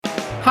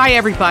Hi,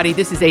 everybody.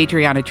 This is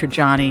Adriana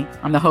Trajani.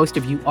 I'm the host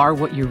of You Are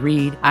What You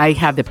Read. I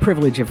have the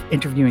privilege of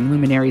interviewing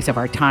luminaries of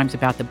our times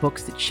about the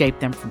books that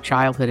shaped them from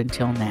childhood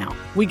until now.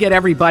 We get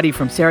everybody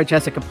from Sarah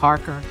Jessica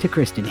Parker to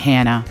Kristen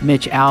Hanna,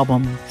 Mitch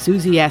Albom,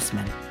 Susie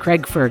Essman,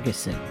 Craig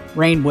Ferguson,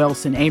 Rainn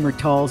Wilson, Amor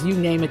Tolls, you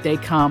name it, they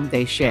come,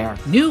 they share.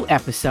 New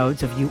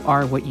episodes of You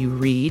Are What You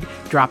Read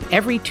drop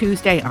every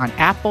Tuesday on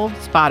Apple,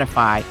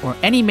 Spotify, or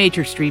any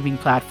major streaming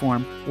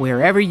platform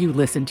wherever you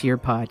listen to your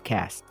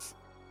podcasts.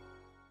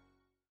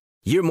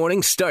 Your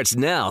morning starts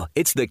now.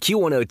 It's the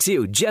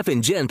Q102 Jeff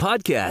and Jen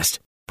podcast,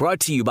 brought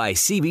to you by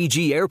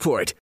CBG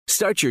Airport.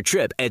 Start your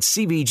trip at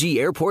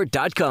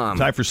CBGAirport.com.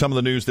 Time for some of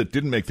the news that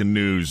didn't make the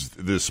news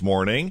this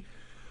morning.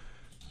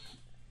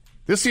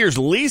 This year's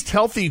least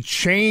healthy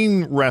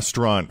chain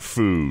restaurant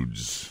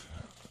foods.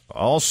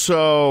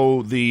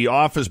 Also, the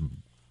office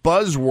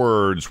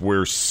buzzwords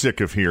we're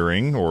sick of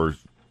hearing, or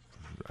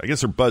I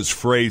guess they're buzz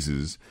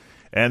phrases,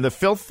 and the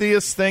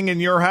filthiest thing in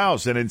your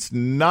house, and it's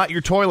not your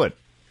toilet.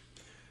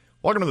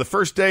 Welcome to the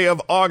first day of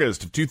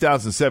August of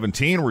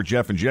 2017. We're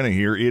Jeff and Jenna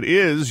here. It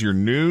is your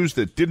news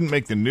that didn't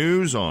make the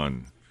news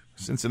on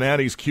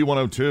Cincinnati's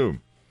Q102.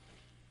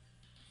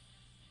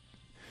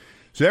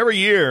 So every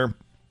year,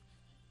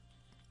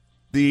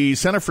 the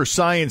Center for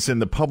Science and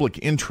the Public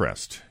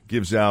Interest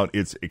gives out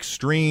its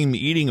Extreme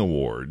Eating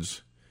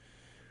Awards,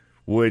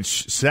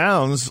 which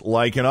sounds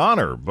like an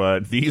honor,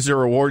 but these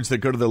are awards that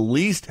go to the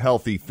least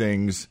healthy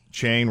things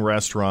chain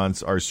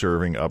restaurants are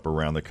serving up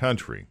around the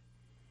country.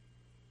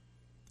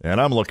 And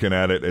I'm looking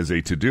at it as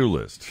a to-do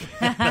list.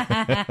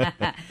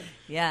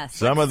 Yes.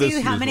 Let's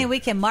see how many we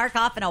can mark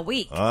off in a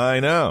week.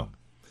 I know.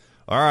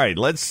 All right,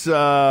 let's see.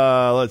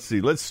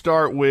 Let's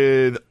start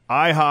with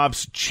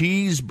IHOP's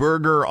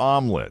cheeseburger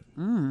omelet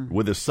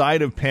with a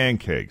side of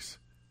pancakes.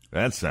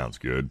 That sounds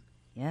good.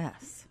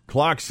 Yes.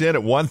 Clocks in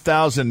at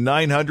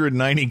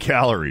 1,990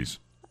 calories.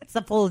 It's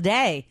a full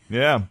day.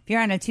 Yeah. If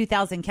you're on a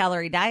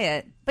 2,000-calorie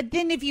diet. But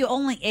then if you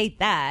only ate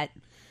that.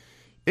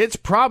 It's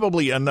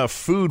probably enough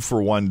food for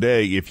one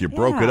day if you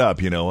broke it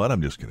up. You know what?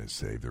 I'm just going to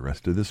save the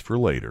rest of this for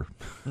later.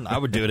 I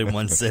would do it in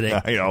one sitting.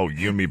 Oh,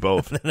 you and me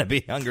both. Then I'd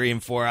be hungry in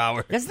 4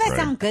 hours. Doesn't that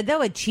sound good,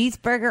 though? A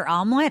cheeseburger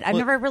omelet? I've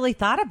never really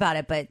thought about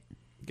it, but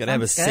you got to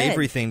have a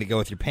savory thing to go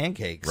with your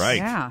pancakes. Right.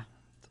 Yeah.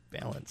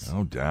 Balance.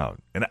 No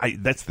doubt. And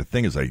that's the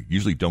thing is I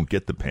usually don't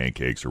get the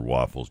pancakes or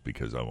waffles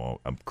because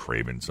I'm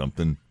craving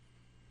something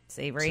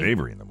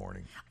savory in the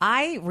morning.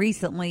 I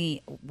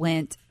recently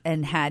went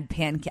and had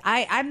pancakes.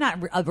 I'm not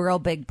a real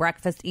big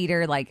breakfast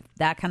eater, like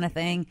that kind of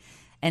thing,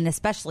 and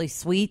especially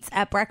sweets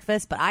at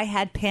breakfast. But I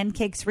had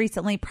pancakes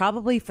recently,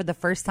 probably for the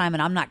first time,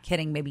 and I'm not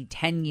kidding, maybe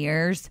 10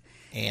 years.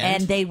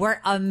 And they were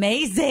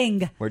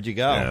amazing. Where'd you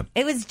go? Yeah.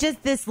 It was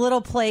just this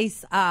little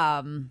place.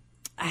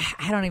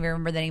 I don't even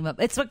remember the name of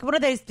it. It's like one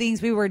of those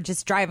things we were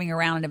just driving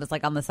around and it was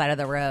like on the side of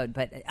the road.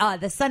 But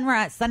the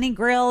Sunny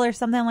Grill or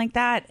something like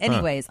that.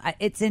 Anyways,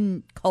 it's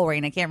in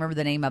Coleraine. I can't remember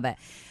the name of it.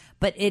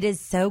 But it is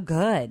so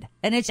good.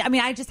 And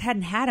I just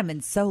hadn't had them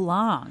in so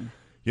long.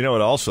 You know what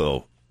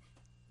also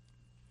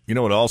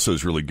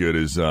is really good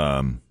is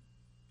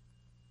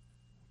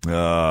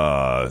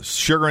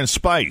Sugar and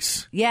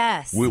Spice.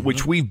 Yes.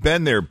 Which we've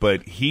been there,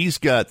 but he's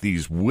got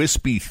these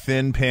wispy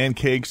thin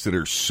pancakes that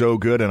are so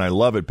good, and I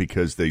love it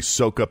because they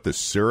soak up the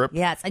syrup.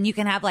 Yes, and you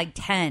can have like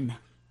 10.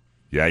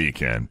 Yeah, you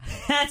can.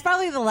 That's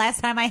probably the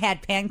last time I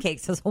had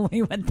pancakes was when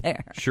we went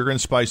there. Sugar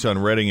and Spice on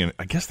Reading, and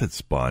I guess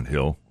that's Bond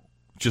Hill,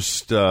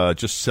 just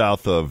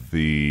south of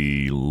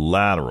the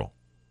Lateral.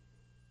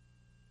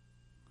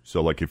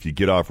 So, like, if you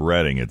get off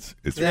Reading, it's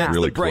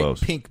really the bright close.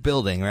 Pink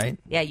building, right?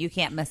 Yeah, you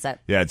can't miss it.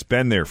 Yeah, it's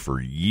been there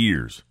for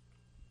years.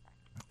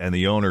 And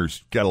the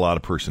owner's got a lot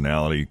of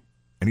personality.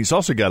 And he's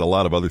also got a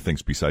lot of other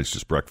things besides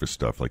just breakfast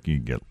stuff. Like, you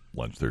can get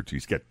lunch there, too.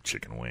 He's got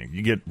chicken wing.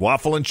 You get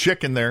waffle and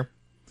chicken there.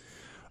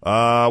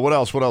 What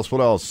else?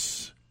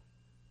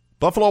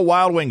 Buffalo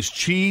Wild Wings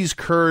cheese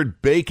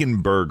curd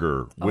bacon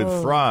burger with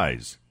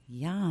fries.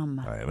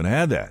 Yum. I haven't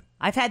had that.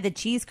 I've had the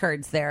cheese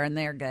curds there, and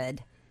they're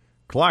good.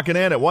 Clocking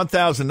in at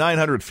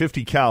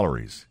 1,950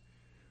 calories,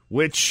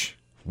 which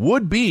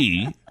would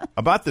be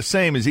about the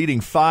same as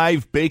eating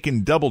 5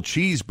 bacon double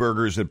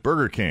cheeseburgers at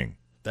Burger King.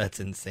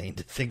 That's insane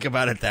to think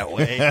about it that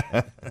way.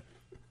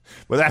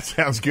 Well, that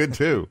sounds good,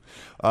 too.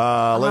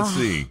 Let's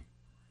see.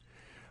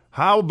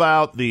 How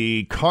about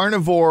the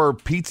Carnivore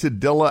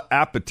Pizzadilla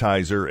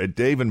Appetizer at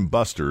Dave &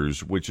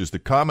 Buster's, which is the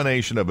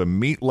combination of a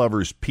meat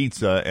lover's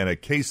pizza and a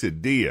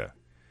quesadilla?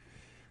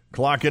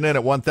 Clocking in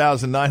at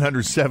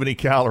 1,970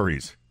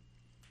 calories.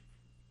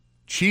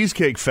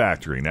 Cheesecake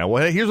Factory. Now,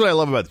 here's what I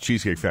love about the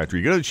Cheesecake Factory.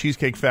 You go to the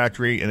Cheesecake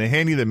Factory, and they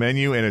hand you the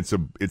menu, and it's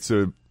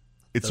a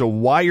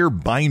wire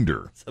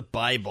binder. It's a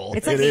Bible.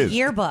 It's like a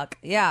yearbook.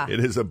 Yeah. It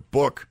is a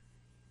book.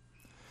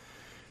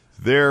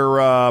 Their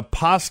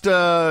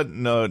pasta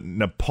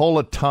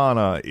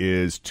Napolitana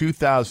is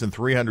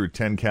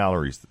 2,310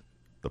 calories.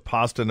 The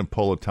pasta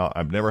Napolitana,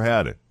 I've never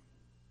had it,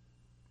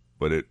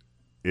 but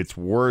it's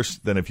worse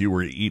than if you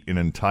were to eat an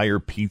entire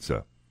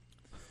pizza.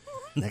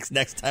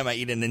 Next time I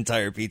eat an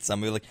entire pizza,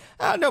 I'm going to be like,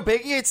 oh, no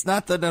biggie, it's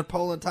not the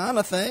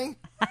Napolitana thing.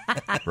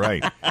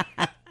 Right.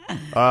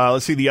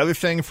 Let's see. The other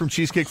thing from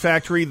Cheesecake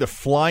Factory, the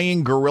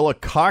Flying Gorilla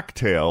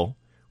Cocktail,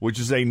 which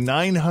is a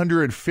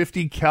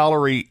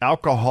 950-calorie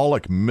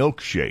alcoholic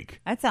milkshake.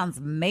 That sounds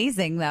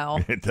amazing, though.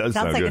 It does Sounds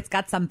sound like good. it's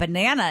got some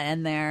banana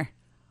in there.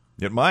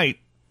 It might.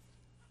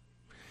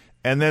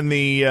 And then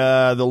the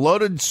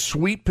loaded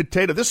sweet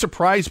potato. This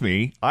surprised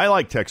me. I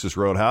like Texas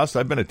Roadhouse.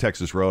 I've been to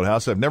Texas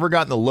Roadhouse. I've never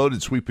gotten the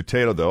loaded sweet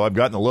potato, though. I've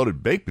gotten the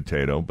loaded baked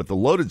potato. But the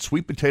loaded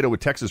sweet potato with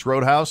Texas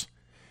Roadhouse,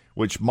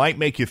 which might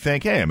make you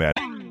think, hey, man.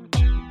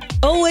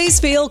 Always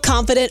feel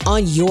confident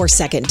on your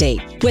second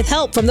date. With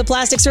help from the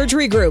Plastic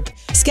Surgery Group.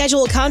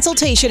 Schedule a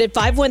consultation at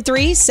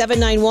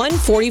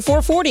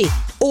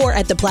 513-791-4440 or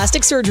at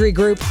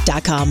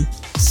theplasticsurgerygroup.com.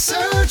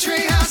 Surgery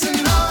has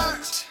an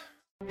art.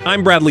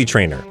 I'm Bradley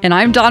Trainer. And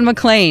I'm Don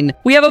McClain.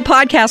 We have a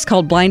podcast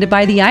called Blinded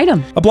by the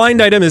Item. A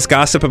blind item is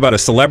gossip about a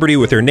celebrity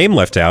with their name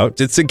left out.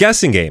 It's a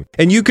guessing game,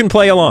 and you can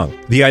play along.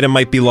 The item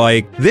might be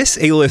like, this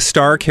A-list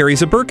star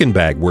carries a Birkin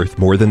bag worth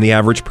more than the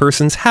average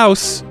person's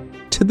house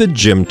to the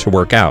gym to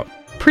work out.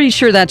 Pretty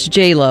sure that's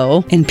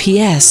J-Lo. And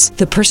P.S.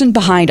 the person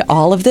behind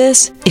all of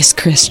this is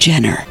Kris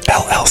Jenner,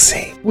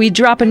 LLC. We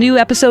drop a new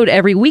episode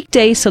every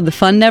weekday so the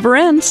fun never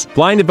ends.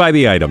 Blinded by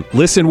the Item.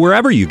 Listen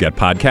wherever you get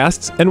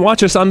podcasts and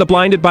watch us on the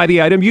Blinded by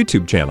the Item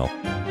YouTube channel.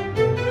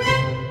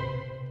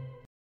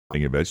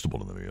 Adding a vegetable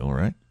to the meal,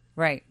 right?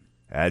 Right.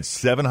 Adds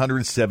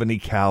 770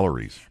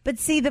 calories. But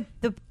see, the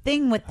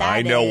thing with that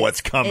I know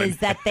what's coming. is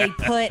that they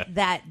put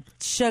that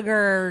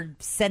sugar,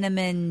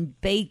 cinnamon,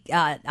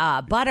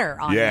 butter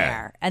on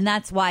there. And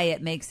that's why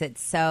it makes it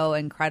so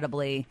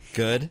incredibly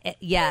Good.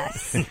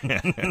 Yes.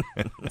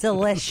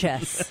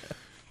 Delicious.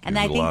 And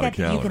I Gives a lot think of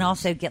that you calories. can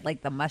also get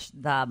like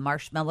the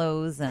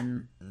marshmallows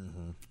and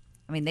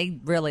I mean they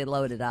really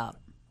load it up.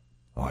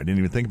 Oh, I didn't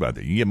even think about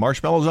that. You get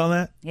marshmallows on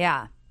that?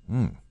 Yeah.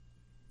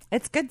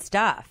 It's good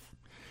stuff.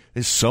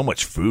 There's so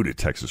much food at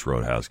Texas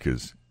Roadhouse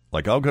because,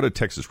 like, I'll go to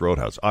Texas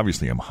Roadhouse.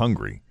 Obviously, I'm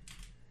hungry.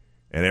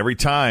 And every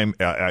time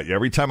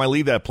I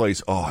leave that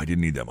place, I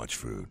didn't need that much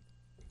food.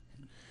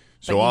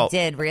 So But you I'll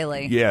did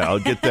really. Yeah, I'll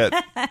get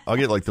that. I'll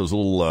get like those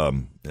little, I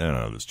don't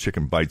know, those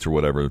chicken bites or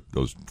whatever.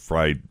 Those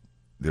fried,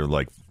 they're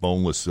like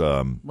boneless.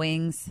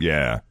 Wings.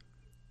 Yeah.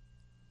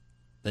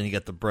 Then you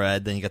get the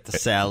bread, then you get the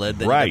salad,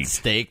 then you Right. get the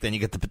steak, then you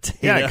get the potato.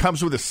 Yeah, it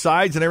comes with the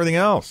sides and everything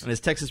else. And is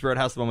Texas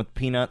Roadhouse the one with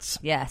peanuts?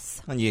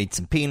 Yes. And you ate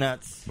some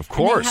peanuts. Of And they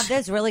course. have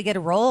those really good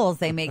rolls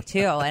they make too.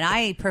 And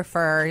I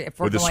prefer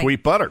if we're With the going,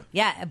 sweet butter.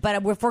 Yeah,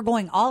 but if we're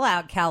going all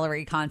out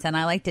calorie content,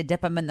 I like to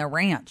dip them in the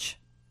ranch.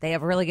 They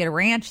have really good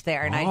ranch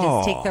there, and I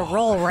just take the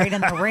roll right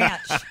in the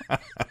ranch.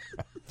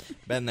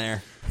 Been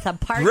there. Some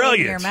part in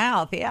Brilliant. your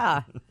mouth,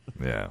 yeah.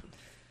 Yeah.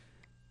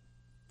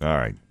 All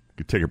right.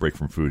 Could take a break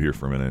from food here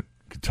for a minute.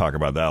 Could talk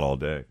about that all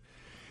day.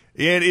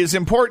 It is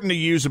important to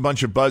use a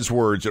bunch of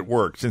buzzwords at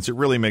work since it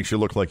really makes you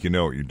look like you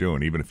know what you're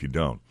doing, even if you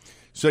don't.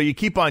 So you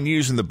keep on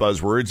using the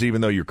buzzwords,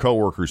 even though your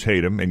coworkers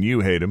hate them and you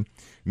hate them.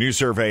 New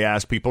survey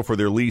asked people for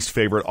their least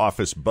favorite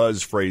office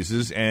buzz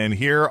phrases, and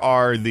here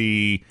are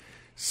the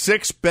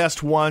 6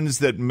 best ones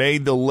that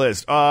made the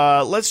list.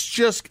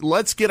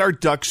 Let's get our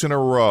ducks in a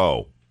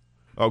row.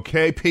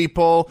 Okay,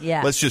 people?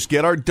 Yeah. Let's just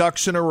get our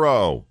ducks in a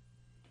row.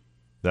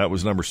 That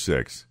was number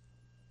 6.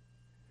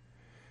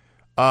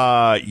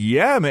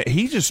 Yeah, man,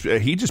 he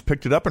just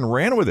picked it up and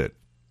ran with it.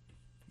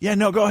 Yeah,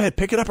 no, go ahead,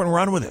 pick it up and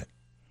run with it.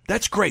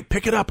 That's great.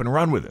 Pick it up and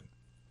run with it.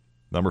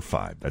 Number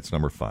 5. That's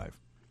number 5.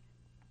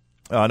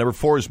 Number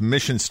 4 is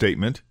mission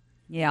statement.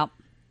 Yep.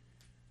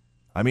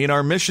 I mean,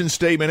 our mission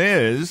statement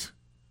is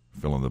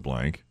fill in the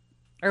blank.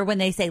 Or when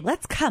they say,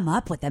 let's come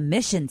up with a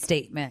mission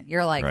statement,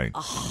 you're like, Right.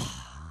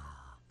 oh,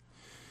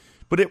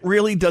 But it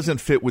really doesn't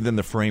fit within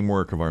the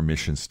framework of our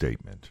mission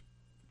statement.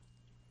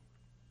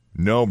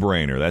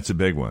 No-brainer. That's a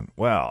big one.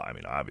 Well, I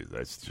mean, obviously,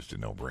 that's just a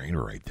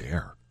no-brainer right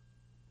there.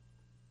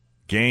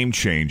 Game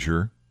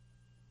changer.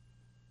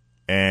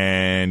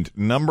 And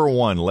number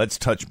 1, let's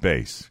touch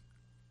base.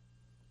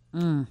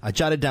 I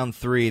jotted down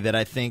 3 that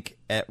I think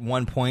at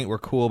one point were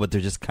cool, but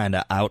they're just kind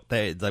of out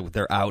there. Like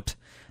they're out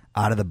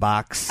of the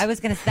box. I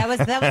was going to say,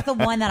 that was the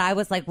one that I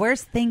was like,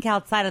 where's think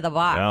outside of the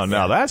box?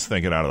 Now that's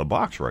thinking out of the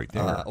box right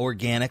there.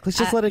 Organic. Let's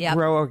just let it yep.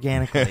 grow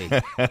organically.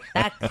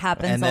 That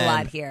happens And a then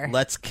lot here.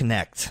 Let's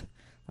connect.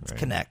 Let's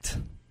connect.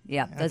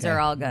 Yeah, those Okay. are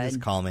all good.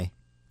 Just call me.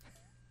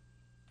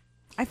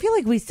 I feel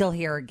like we still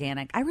hear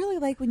organic. I really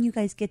like when you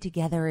guys get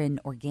together and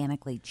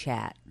organically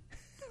chat.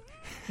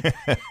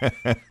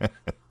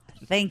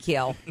 Thank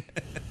you.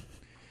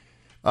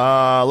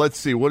 Let's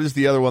see. What is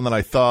the other one that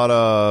I thought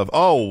of?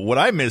 Oh, what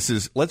I miss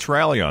is let's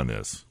rally on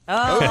this.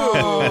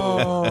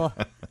 Oh.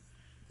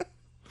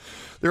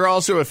 There are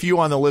also a few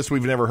on the list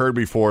we've never heard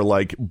before,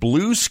 like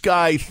blue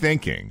sky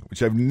thinking,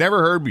 which I've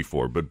never heard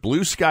before. But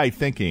blue sky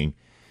thinking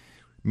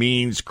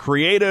means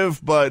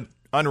creative but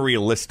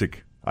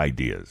unrealistic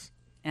ideas.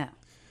 Yeah.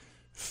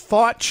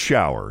 Thought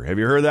shower. Have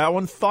you heard that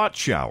one? Thought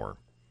shower.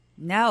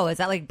 No, is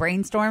that like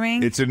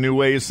brainstorming? It's a new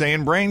way of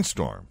saying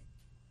brainstorm.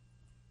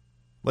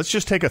 Let's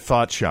just take a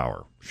thought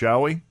shower,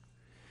 shall we?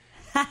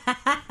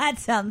 That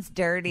sounds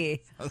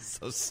dirty. That's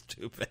so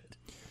stupid.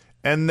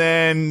 And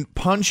then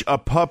punch a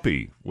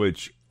puppy,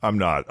 which I'm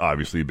not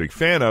obviously a big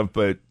fan of,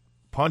 but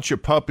punch a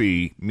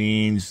puppy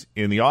means,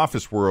 in the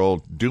office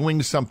world,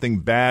 doing something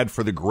bad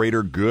for the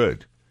greater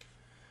good.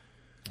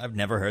 I've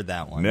never heard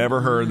that one.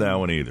 Never heard that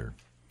one either.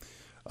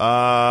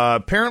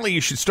 Apparently,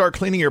 you should start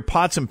cleaning your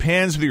pots and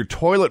pans with your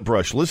toilet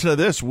brush. Listen to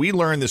this. We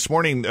learned this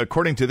morning,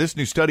 according to this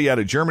new study out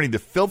of Germany, the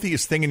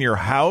filthiest thing in your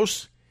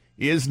house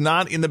is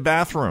not in the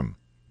bathroom.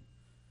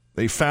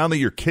 They found that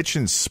your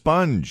kitchen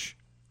sponge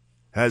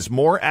has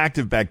more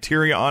active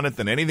bacteria on it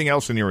than anything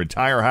else in your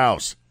entire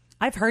house.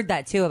 I've heard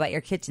that, too, about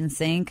your kitchen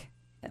sink.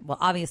 Well,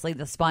 obviously,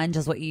 the sponge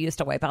is what you use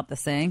to wipe out the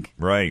sink.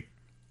 Right.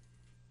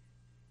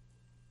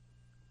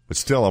 But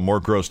still, I'm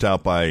more grossed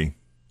out by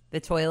the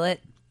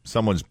toilet,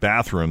 someone's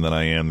bathroom than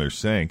I am their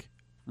sink.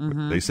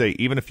 Mm-hmm. They say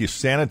even if you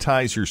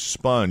sanitize your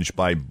sponge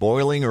by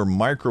boiling or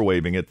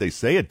microwaving it, they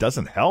say it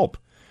doesn't help.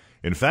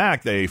 In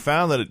fact, they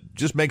found that it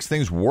just makes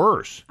things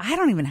worse. I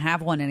don't even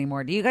have one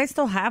anymore. Do you guys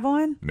still have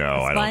one?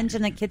 No, I don't. Sponge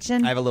in the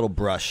kitchen? I have a little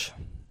brush.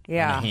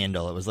 Yeah. And a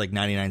handle. It was like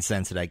 99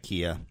 cents at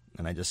IKEA,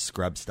 and I just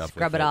scrub stuff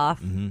Scrub with it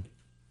off. Mm-hmm.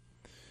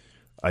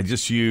 I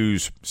just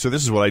use... So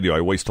this is what I do.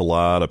 I waste a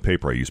lot of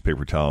paper. I use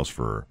paper towels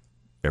for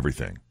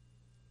everything.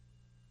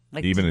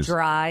 Like even to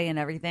dry and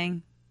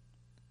everything?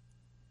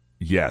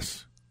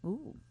 Yes.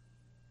 Ooh.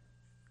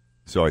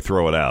 So I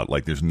throw it out.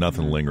 Like there's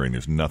nothing lingering.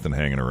 There's nothing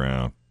hanging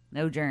around.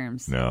 No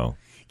germs. No.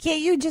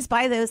 Can't you just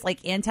buy those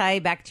like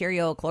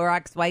antibacterial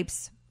Clorox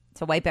wipes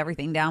to wipe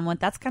everything down with?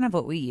 That's kind of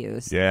what we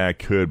use. Yeah, I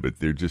could, but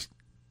they're just...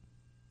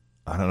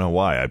 I don't know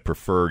why. I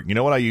prefer... You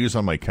know what I use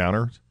on my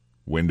counters?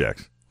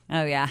 Windex.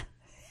 Oh, yeah.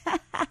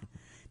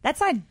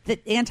 That's not the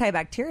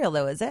antibacterial,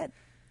 though, is it?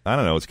 I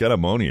don't know. It's got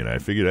ammonia in it. I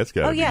figure that's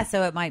got to be. Yeah,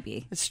 so it might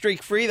be. It's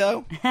streak-free,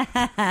 though.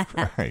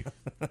 Right.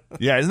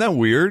 Yeah, isn't that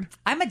weird?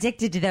 I'm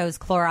addicted to those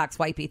Clorox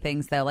wipey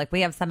things, though. Like,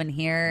 we have some in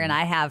here, and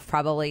I have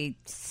probably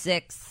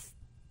 6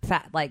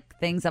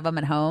 things of them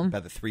at home.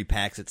 About the 3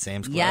 packs at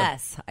Sam's Club.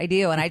 Yes, I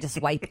do, and I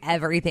just wipe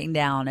everything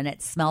down, and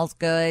it smells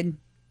good.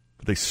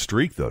 But they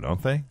streak, though,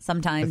 don't they?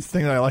 Sometimes. That's the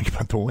thing that I like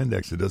about the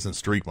Windex. It doesn't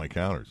streak my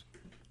counters.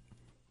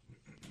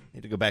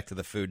 Need to go back to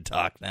the food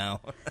talk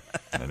now.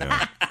 I know.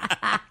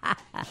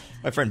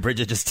 My friend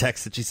Bridget just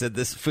texted. She said,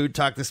 this food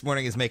talk this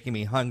morning is making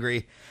me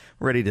hungry.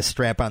 Ready to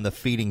strap on the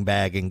feeding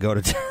bag and go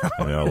to town.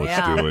 I know,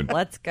 let's do it.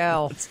 Let's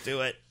go. Let's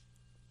do it.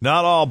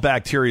 Not all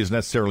bacteria is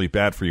necessarily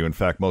bad for you. In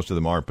fact, most of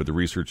them aren't, but the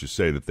researchers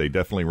say that they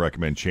definitely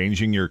recommend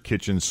changing your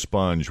kitchen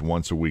sponge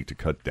once a week to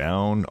cut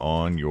down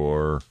on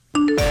your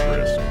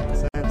risk.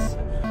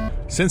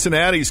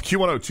 Cincinnati's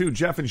Q102,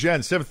 Jeff and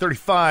Jen,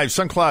 735,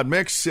 Sun Cloud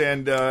Mix,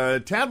 and a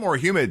tad more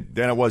humid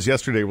than it was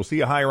yesterday. We'll see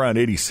a high around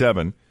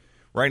 87.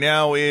 Right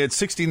now, it's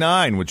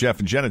 69 with Jeff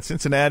and Jen at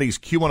Cincinnati's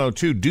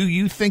Q102. Do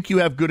you think you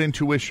have good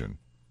intuition?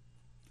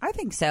 I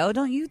think so.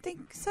 Don't you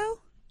think so?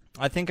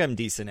 I think I'm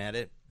decent at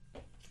it.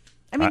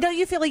 I mean, don't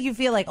you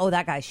feel like, oh,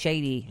 that guy's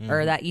shady,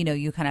 or that,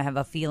 you kind of have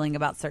a feeling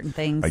about certain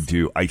things? I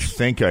do. I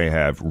think I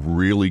have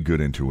really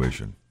good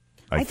intuition.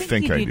 I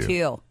think you I do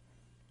too.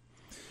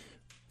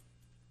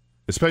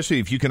 Especially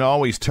if you can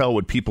always tell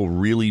what people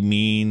really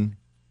mean,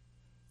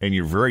 and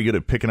you're very good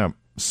at picking up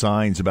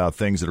signs about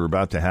things that are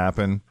about to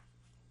happen.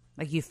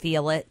 Like you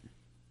feel it.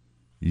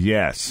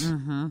 Yes.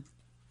 Mm-hmm.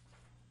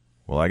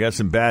 Well, I got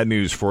some bad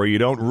news for you. You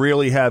don't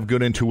really have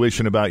good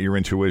intuition about your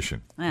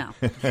intuition. Yeah.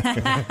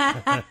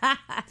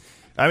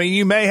 I mean,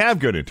 you may have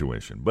good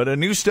intuition, but a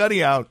new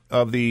study out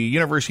of the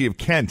University of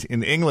Kent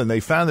in England, they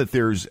found that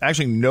there's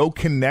actually no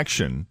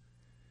connection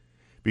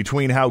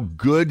between how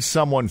good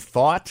someone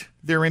thought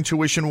their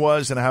intuition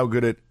was and how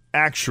good it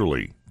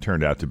actually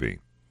turned out to be.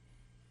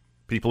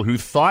 People who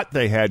thought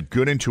they had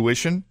good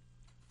intuition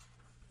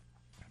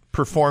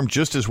performed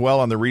just as well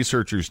on the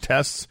researchers'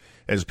 tests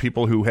as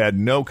people who had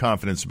no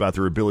confidence about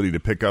their ability to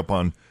pick up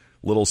on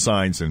little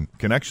signs and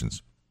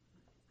connections.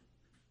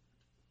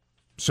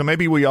 So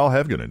maybe we all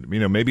have good,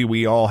 maybe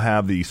we all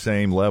have the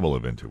same level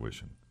of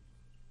intuition.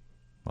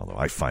 Although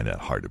I find that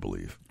hard to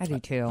believe. I do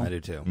too. I do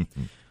too.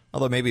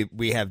 Although maybe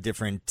we have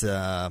different,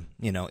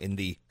 in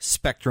the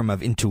spectrum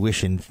of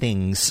intuition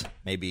things,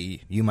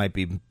 maybe you might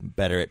be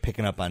better at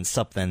picking up on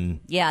something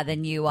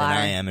than you are. Than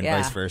I am, and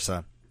vice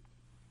versa.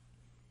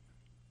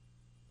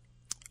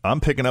 I'm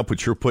picking up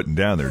what you're putting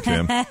down there,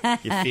 Tim.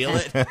 You feel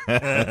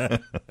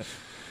it?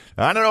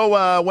 I don't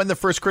know when the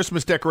first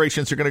Christmas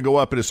decorations are going to go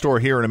up at a store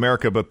here in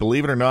America, but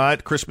believe it or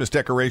not, Christmas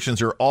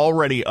decorations are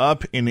already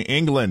up in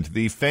England.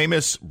 The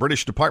famous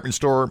British department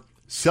store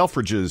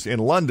Selfridges in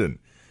London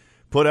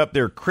put up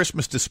their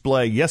Christmas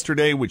display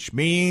yesterday, which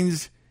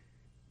means,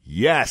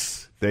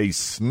 yes, they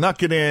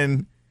snuck it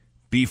in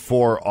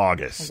before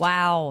August.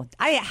 Wow.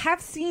 I have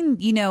seen,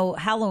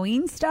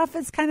 Halloween stuff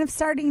is kind of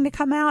starting to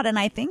come out, and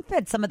I think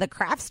that some of the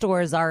craft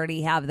stores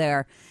already have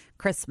their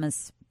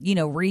Christmas,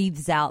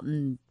 wreaths out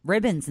and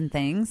ribbons and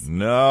things.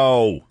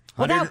 No.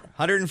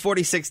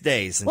 146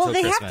 days until Christmas. Well,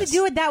 they Christmas. have to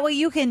do it that way.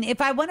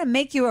 If I want to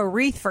make you a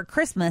wreath for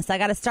Christmas, I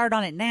got to start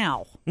on it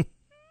now.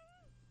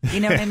 You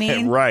know what I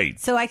mean? Right.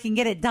 So I can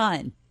get it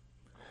done.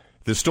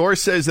 The store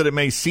says that it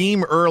may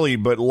seem early,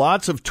 but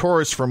lots of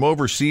tourists from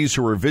overseas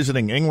who are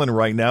visiting England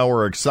right now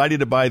are excited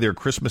to buy their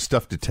Christmas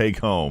stuff to take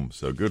home.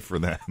 So good for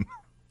them.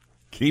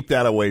 Keep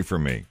that away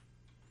from me.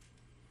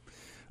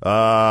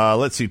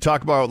 Let's see.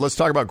 Let's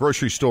talk about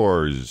grocery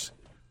stores.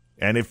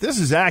 And if this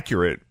is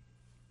accurate,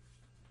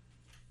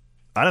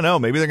 I don't know.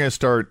 Maybe they're going to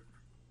start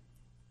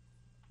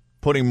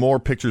putting more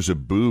pictures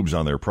of boobs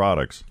on their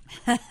products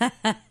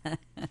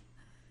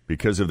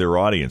because of their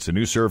audience. A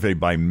new survey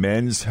by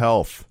Men's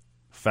Health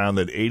found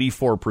that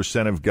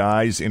 84% of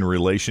guys in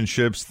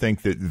relationships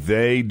think that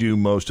they do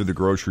most of the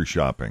grocery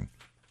shopping.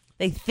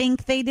 They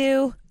think they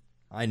do?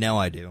 I know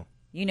I do.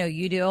 You know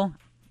you do?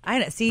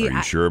 I see. Are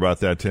you sure about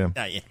that, Tim?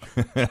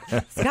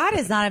 Scott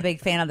is not a big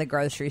fan of the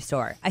grocery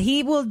store.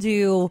 He will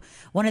do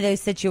one of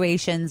those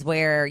situations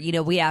where,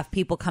 we have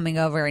people coming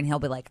over and he'll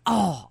be like,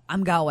 oh,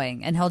 I'm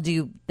going. And he'll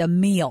do the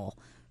meal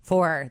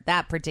for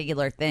that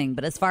particular thing.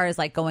 But as far as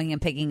like going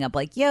and picking up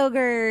like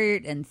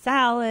yogurt and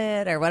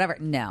salad or whatever,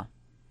 no.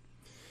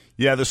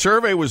 Yeah, the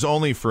survey was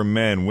only for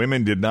men.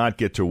 Women did not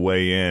get to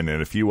weigh in,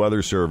 and a few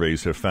other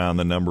surveys have found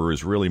the number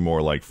is really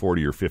more like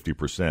 40 or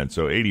 50%.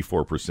 So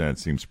 84%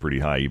 seems pretty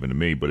high even to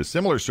me. But a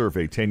similar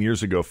survey 10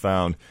 years ago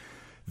found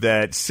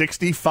that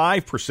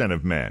 65%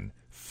 of men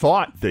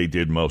thought they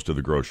did most of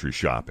the grocery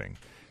shopping.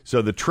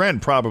 So the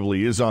trend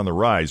probably is on the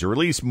rise, or at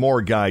least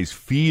more guys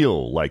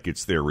feel like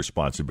it's their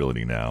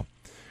responsibility now.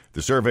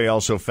 The survey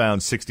also found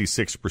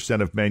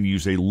 66% of men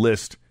use a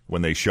list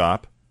when they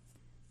shop.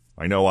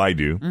 I know I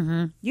do.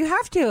 Mm-hmm. You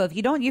have to. If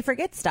you don't, you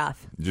forget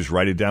stuff. Just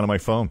write it down on my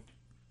phone.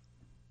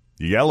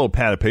 You got a little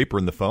pad of paper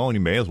in the phone,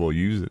 you may as well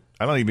use it.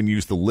 I don't even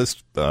use the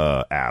list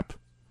app.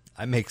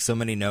 I make so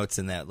many notes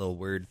in that little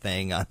word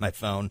thing on my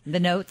phone.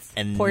 The notes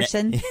and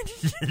portion?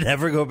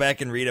 Never go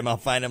back and read them. I'll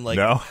find them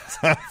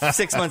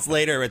 6 months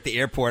later at the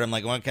airport. I'm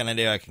like, what can I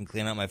do? I can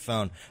clean out my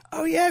phone.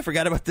 Oh, yeah, I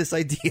forgot about this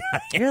idea.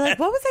 You're like,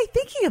 what was I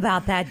thinking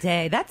about that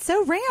day? That's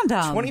so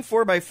random.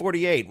 24 by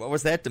 48. What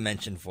was that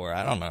dimension for?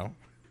 I don't know.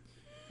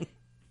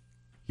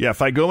 Yeah,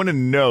 if I go into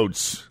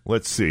notes,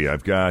 let's see.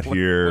 I've got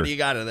here. What do you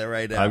got in there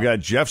right now? I've got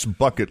Jeff's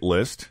bucket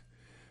list.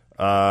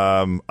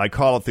 I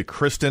call it the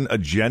Kristen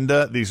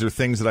agenda. These are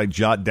things that I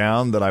jot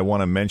down that I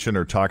want to mention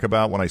or talk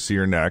about when I see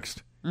her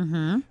next.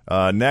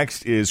 Mm-hmm.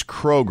 Next is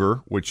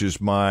Kroger, which is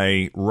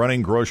my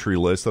running grocery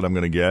list that I'm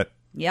going to get.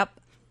 Yep.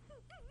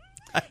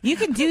 You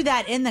can do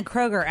that in the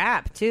Kroger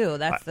app, too.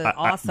 That's the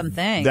awesome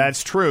thing.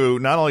 That's true.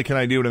 Not only can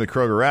I do it in the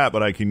Kroger app,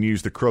 but I can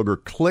use the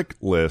Kroger click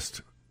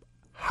list.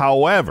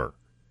 However,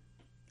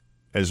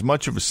 as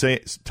much of a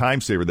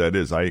time saver that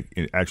is, I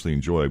actually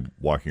enjoy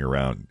walking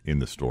around in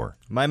the store.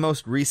 My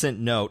most recent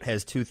note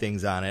has two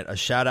things on it. A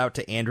shout out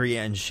to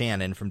Andrea and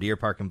Shannon from Deer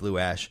Park and Blue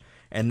Ash.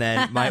 And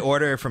then my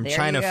order from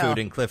China Food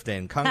in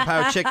Clifton. Kung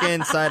Pao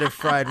chicken, side of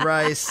fried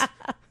rice,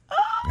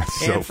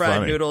 and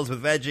fried noodles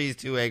with veggies,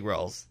 2 egg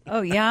rolls.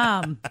 Oh,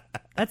 yum.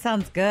 That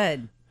sounds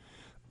good.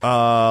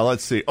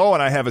 Let's see. Oh,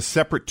 and I have a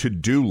separate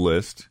to-do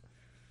list.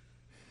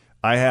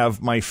 I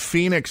have my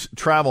Phoenix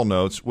travel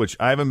notes, which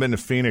I haven't been to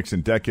Phoenix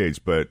in decades,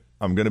 but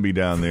I'm going to be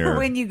down there.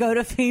 When you go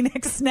to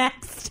Phoenix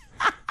next.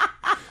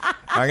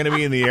 I'm going to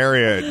be in the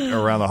area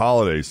around the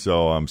holidays,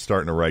 so I'm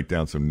starting to write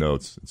down some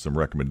notes and some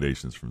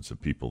recommendations from some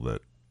people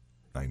that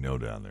I know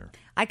down there.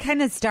 I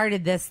kind of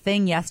started this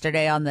thing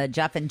yesterday on the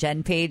Jeff and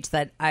Jen page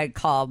that I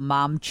call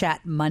Mom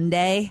Chat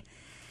Monday.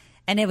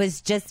 And it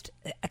was just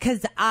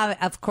because,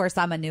 of course,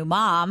 I'm a new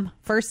mom,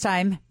 first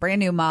time, brand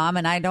new mom,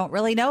 and I don't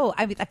really know.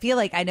 I feel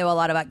like I know a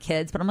lot about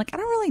kids, but I'm like, I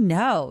don't really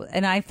know.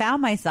 And I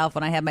found myself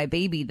when I had my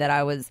baby that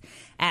I was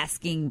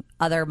asking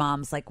other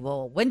moms, like,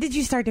 well, when did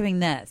you start doing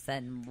this?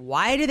 And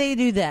why do they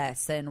do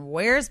this? And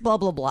where's blah,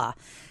 blah, blah?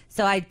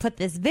 So I put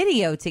this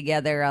video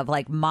together of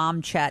like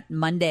Mom Chat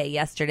Monday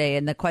yesterday.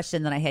 And the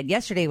question that I had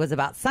yesterday was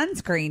about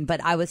sunscreen, but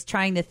I was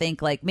trying to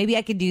think like maybe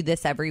I could do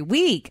this every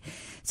week.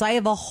 So I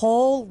have a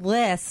whole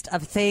list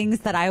of things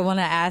that I want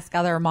to ask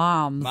other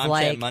moms. Mom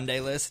Chat Monday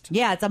list?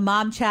 Yeah, it's a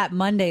Mom Chat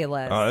Monday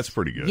list. Oh, that's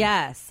pretty good.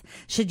 Yes.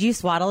 Should you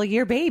swaddle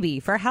your baby?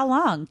 For how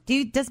long?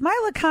 Does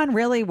Mylicon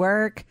really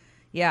work?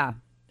 Yeah.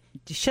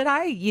 Should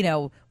I,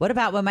 what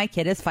about when my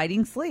kid is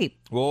fighting sleep?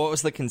 Well, what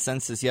was the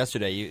consensus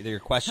yesterday? Your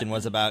question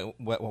was about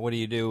what do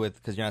you do with,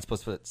 because you're not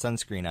supposed to put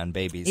sunscreen on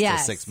babies till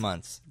 6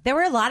 months. There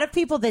were a lot of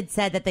people that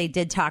said that they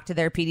did talk to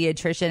their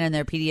pediatrician, and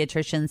their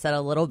pediatrician said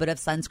a little bit of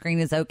sunscreen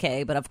is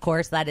okay. But of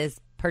course, that is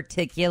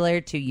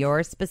particular to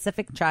your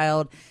specific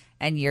child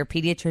and your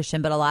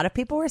pediatrician. But a lot of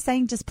people were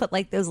saying just put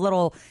like those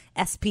little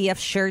SPF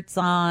shirts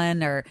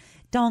on, or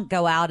don't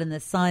go out in the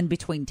sun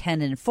between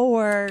 10 and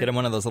 4. Get him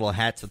one of those little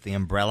hats with the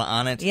umbrella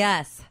on it.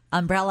 Yes,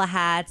 umbrella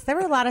hats. There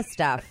were a lot of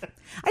stuff.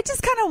 I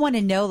just kind of want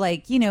to know,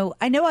 like,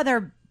 I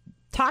know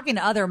talking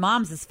to other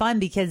moms is fun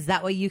because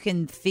that way you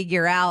can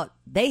figure out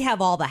they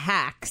have all the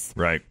hacks.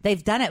 Right.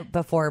 They've done it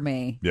before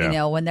me,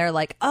 yeah. When they're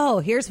like, oh,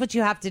 here's what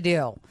you have to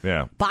do.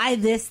 Yeah. Buy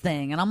this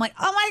thing. And I'm like,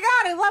 oh, my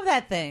God, I love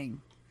that thing.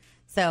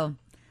 So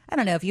I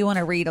don't know if you want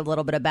to read a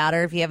little bit about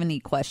her. If you have any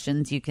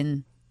questions, you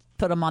can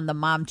put them on the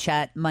Mom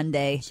Chat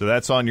Monday. So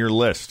that's on your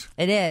list.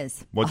 It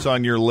is. What's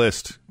on your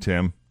list,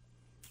 Tim?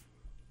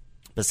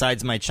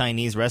 Besides my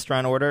Chinese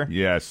restaurant order?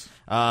 Yes.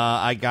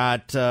 I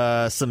got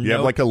some You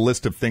have like a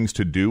list of things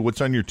to do?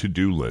 What's on your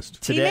to-do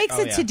list? He makes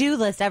a to-do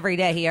list every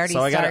day. He already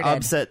started. So I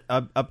got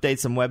to update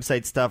some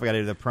website stuff. I got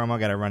to do the promo. I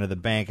got to run to the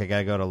bank. I got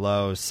to go to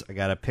Lowe's. I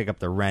got to pick up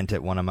the rent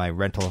at one of my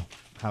rental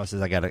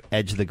houses. I got to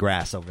edge the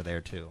grass over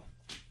there, too.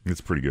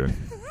 It's pretty good.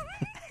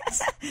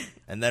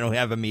 And then we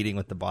have a meeting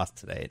with the boss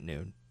today at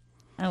noon.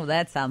 Oh,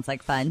 that sounds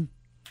like fun.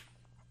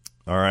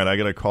 All right, I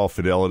got to call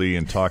Fidelity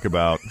and talk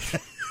about...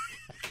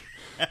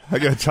 I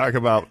got to talk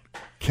about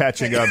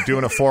catching up,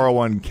 doing a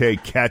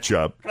 401k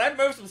catch-up. Can I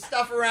move some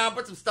stuff around,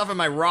 put some stuff in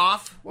my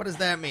Roth? What does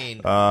that mean?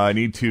 I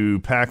need to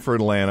pack for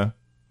Atlanta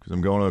because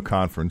I'm going to a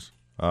conference.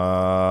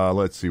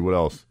 Let's see, what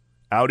else?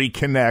 Audi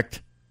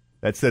Connect.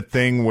 That's that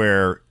thing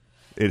where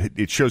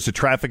it shows the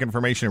traffic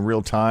information in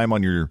real time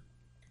on your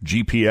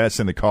GPS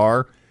in the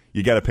car.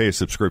 You got to pay a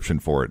subscription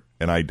for it,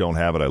 and I don't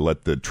have it. I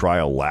let the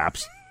trial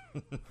lapse.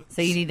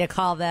 So you need to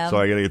call them. So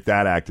I got to get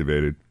that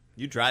activated.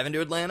 You driving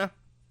to Atlanta?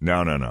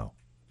 No.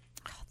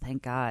 Oh,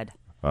 thank God.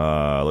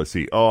 Let's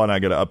see. Oh, and I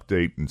got to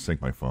update and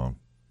sync my phone.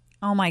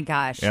 Oh, my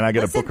gosh. And I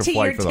got to book a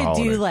flight for the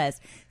holiday. to-do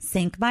list.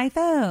 Sync my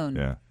phone.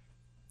 Yeah.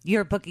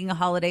 You're booking a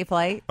holiday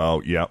flight?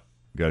 Oh, yep.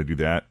 Got to do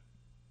that.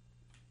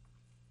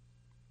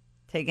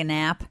 Take a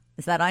nap.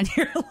 Is that on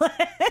your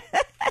list?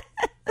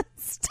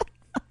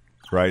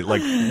 Right,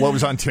 like what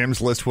was on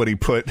Tim's list? What he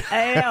put?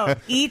 I know.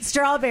 Eat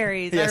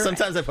strawberries. Yeah,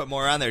 sometimes I put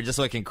more on there just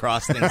so I can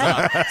cross things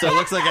off. So it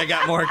looks like I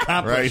got more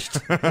accomplished.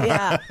 Right.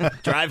 Yeah.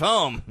 Drive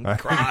home.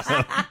 Cross.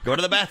 Go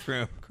to the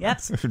bathroom.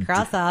 Yep.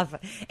 Cross off.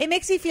 It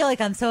makes me feel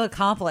like I'm so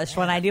accomplished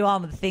when I do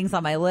all the things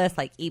on my list,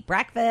 like eat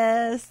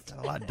breakfast.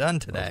 A lot done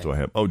today. What do I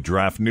have? Oh,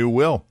 draft new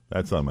will.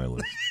 That's on my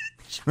list.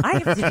 I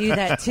have to do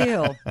that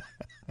too.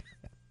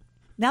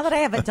 Now that I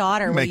have a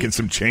daughter, Making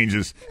some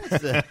changes.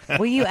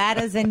 Will you add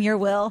us in your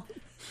will?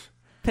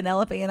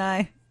 Penelope and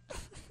I.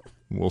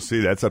 We'll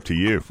see. That's up to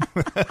you.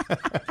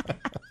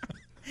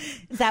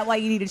 Is that why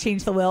you need to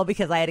change the will?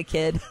 Because I had a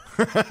kid.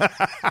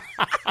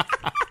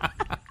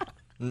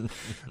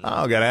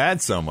 Oh, got to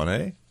add someone,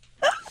 eh?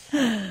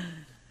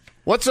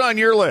 What's on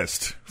your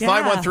list? Yeah.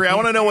 513. I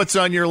want to know what's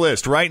on your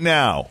list right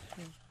now.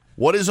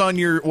 What is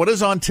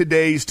on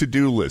today's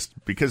to-do list?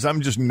 Because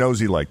I'm just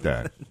nosy like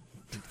that.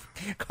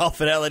 Call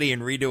Fidelity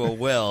and redo a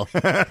will.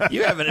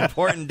 You have an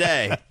important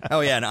day.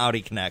 Oh, yeah, an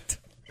Audi Connect.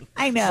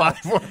 I know.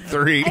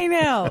 513. I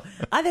know.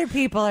 Other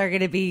people are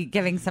going to be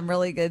giving some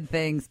really good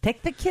things.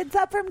 Pick the kids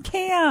up from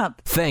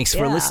camp. Thanks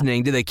for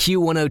listening to the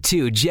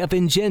Q102 Jeff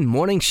and Jen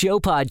Morning Show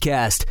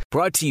podcast.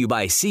 Brought to you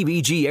by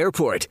CBG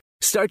Airport.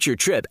 Start your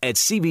trip at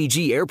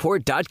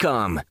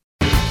CBGAirport.com.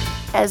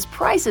 As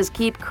prices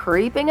keep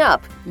creeping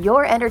up,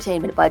 your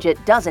entertainment budget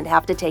doesn't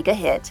have to take a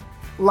hit.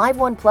 Live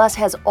One Plus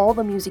has all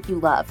the music you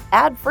love,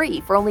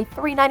 ad-free for only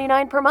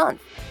 $3.99 per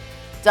month.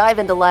 Dive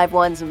into Live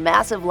One's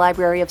massive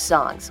library of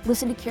songs,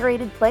 listen to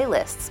curated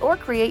playlists, or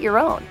create your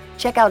own.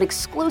 Check out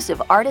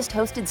exclusive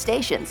artist-hosted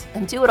stations,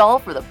 and do it all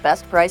for the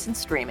best price in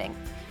streaming.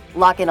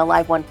 Lock in a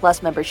Live One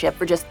Plus membership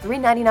for just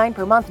 $3.99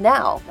 per month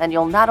now, and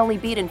you'll not only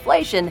beat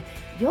inflation,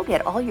 you'll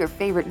get all your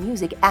favorite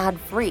music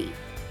ad-free.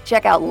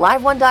 Check out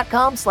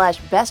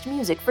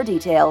liveone.com/bestmusic for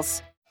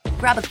details.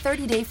 Grab a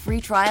 30-day free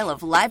trial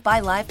of Live by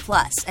Live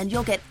Plus, and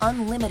you'll get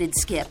unlimited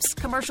skips,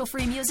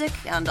 commercial-free music,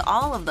 and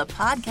all of the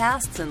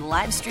podcasts and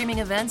live streaming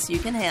events you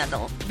can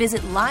handle.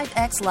 Visit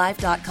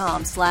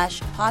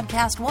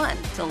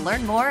livexlive.com/podcast1 to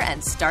learn more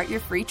and start your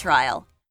free trial.